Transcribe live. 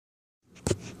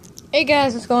Hey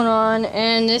guys, what's going on?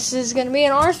 And this is going to be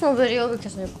an Arsenal video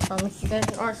because I promised you guys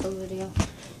an Arsenal video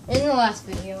in the last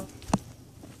video.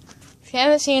 If you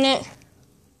haven't seen it,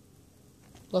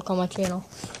 look on my channel.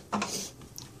 It's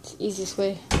the easiest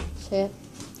way to say it.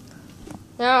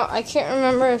 Now, I can't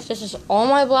remember if this is all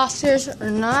my blasters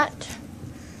or not,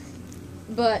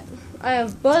 but I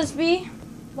have Busby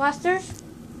blasters.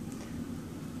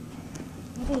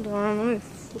 Hold on, let me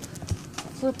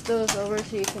flip those over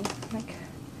so you can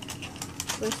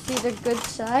let's see the good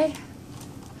side.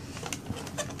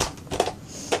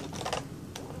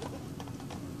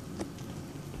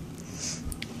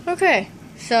 Okay,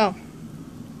 so,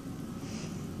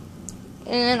 and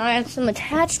then I have some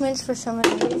attachments for some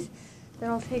of these that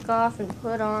I'll take off and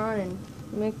put on and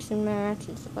mix and match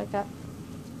and stuff like that.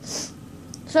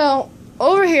 So,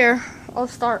 over here, I'll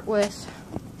start with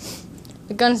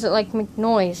the guns that make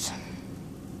noise.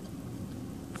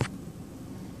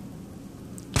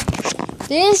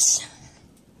 This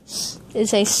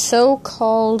is a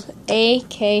so-called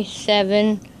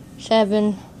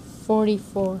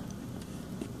AK-744.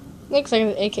 Looks like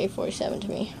an AK-47 to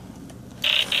me.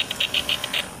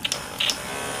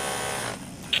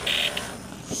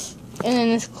 And then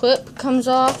this clip comes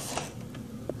off.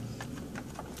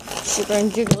 So we're going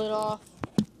to jiggle it off.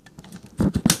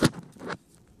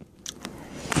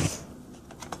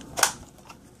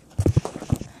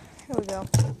 Here we go.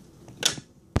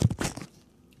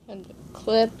 And the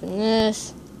clip and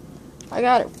this. I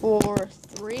got it for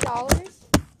 $3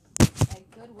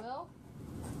 at Goodwill.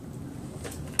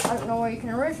 I don't know where you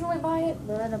can originally buy it,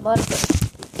 but I bought it.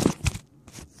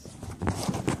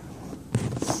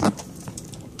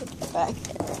 Put it back in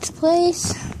its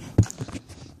place.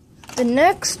 The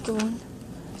next one,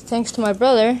 thanks to my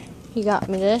brother, he got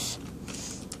me this.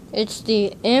 It's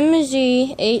the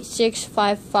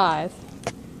MZ8655.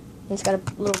 It's got a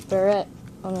little barrette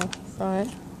on the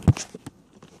front.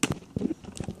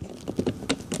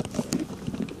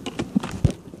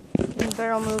 The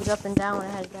barrel moves up and down when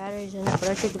it has batteries in it, but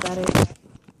I took the batteries out.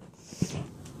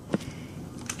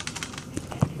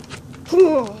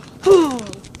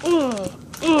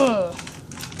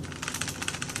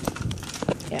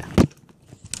 Yeah.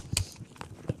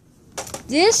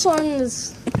 This one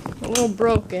is a little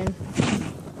broken.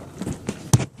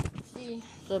 See,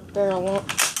 the barrel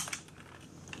won't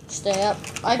stay up.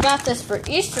 I got this for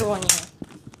Easter one year.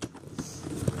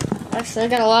 Actually, I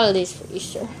got a lot of these for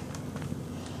Easter.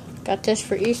 Got this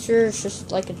for Easter. It's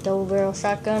just like a double barrel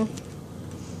shotgun.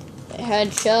 It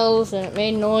had shells and it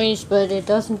made noise, but it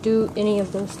doesn't do any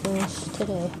of those things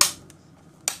today.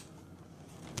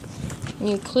 And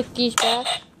you click these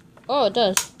back. Oh, it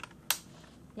does.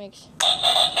 Makes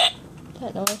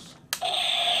that noise.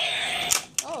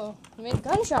 Oh, I made a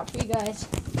gunshot for you guys.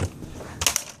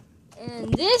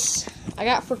 And this I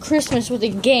got for Christmas with a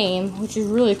game, which is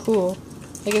really cool.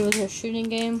 Like it was a shooting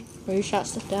game where you shot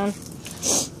stuff down.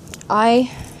 I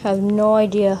have no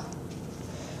idea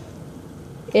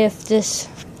if this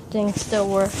thing still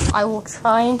works. I will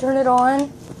try and turn it on,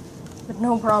 but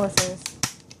no promises.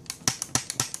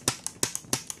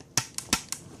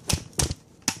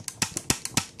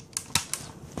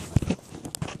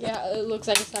 Yeah, it looks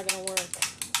like it's not gonna work.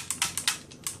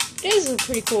 This is a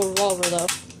pretty cool revolver though.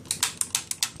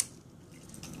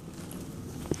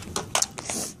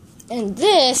 And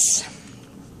this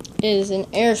is an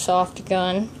airsoft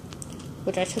gun,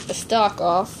 which I took the stock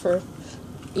off for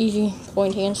easy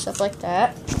pointing and stuff like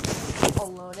that.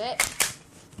 I'll load it.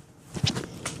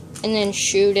 And then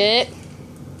shoot it.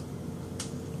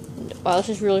 Wow, this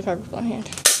is really hard with one hand.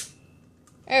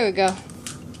 There we go.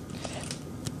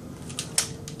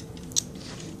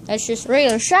 That's just a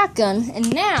regular shotgun. And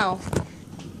now,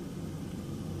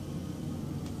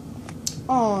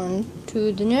 on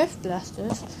to the Nerf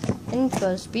blasters and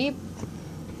Busby.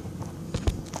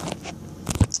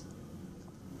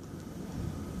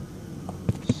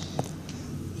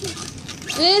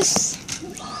 This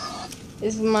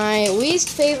is my least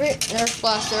favorite Nerf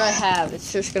blaster I have.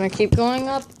 It's just going to keep going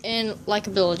up in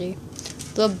likability.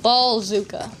 The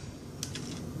Ballzooka.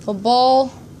 The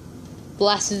Ball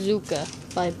Blastazooka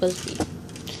by Busby.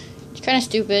 It's kind of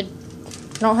stupid.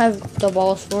 I don't have the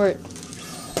balls for it.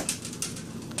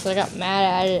 So I got mad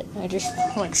at it. I just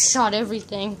shot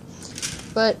everything.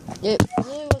 But it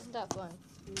really wasn't that fun.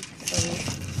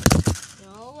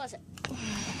 No, it wasn't.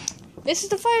 This is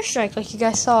the Fire Strike, like you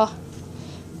guys saw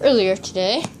earlier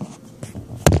today.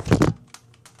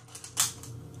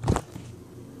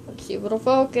 Let's see if it'll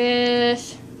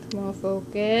focus. Come on,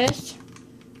 focus.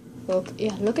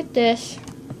 Yeah, look at this.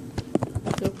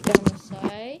 Look down the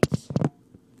sights.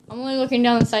 I'm only looking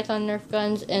down the sights on Nerf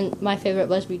guns and my favorite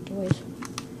Busby toys.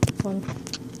 one.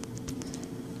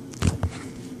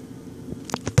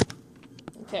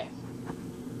 Okay.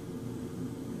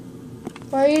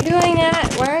 Why are you doing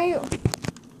that? Why are you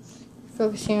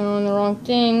focusing on the wrong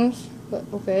things? But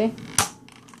okay.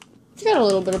 It's got a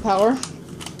little bit of power.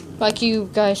 Like you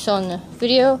guys saw in the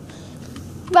video.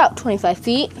 About 25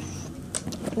 feet.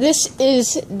 This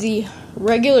is the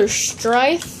regular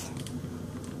Strife.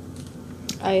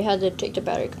 I had to take the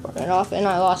battery compartment off and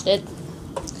I lost it.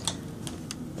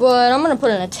 But I'm going to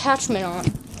put an attachment on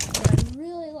that I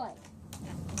really like.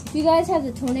 If you guys have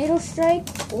the Tornado Strike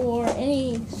or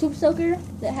any Super Soaker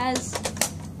that has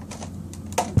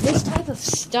this type of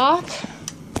stock,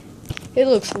 it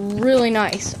looks really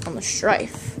nice on the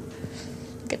Strife.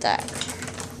 Look at that.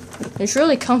 It's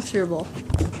really comfortable.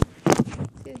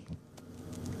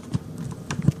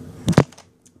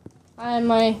 I have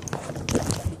my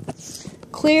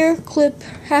clear clip,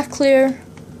 half clear,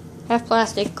 half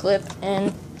plastic clip,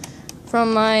 and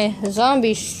from my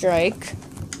Zombie Strike,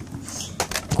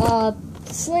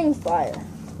 Sling Fire.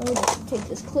 Let me just take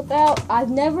this clip out. I've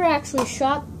never actually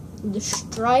shot the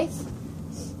Strife,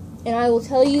 and I will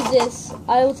tell you this.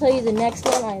 I will tell you the next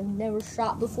one I have never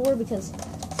shot before because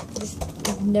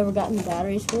I've never gotten the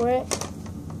batteries for it.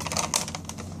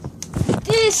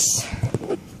 This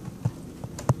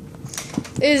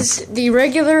is the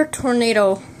regular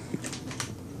Tornado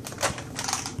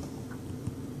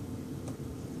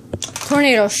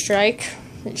Strike.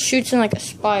 It shoots in like a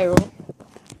spiral.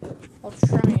 I'll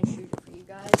try and shoot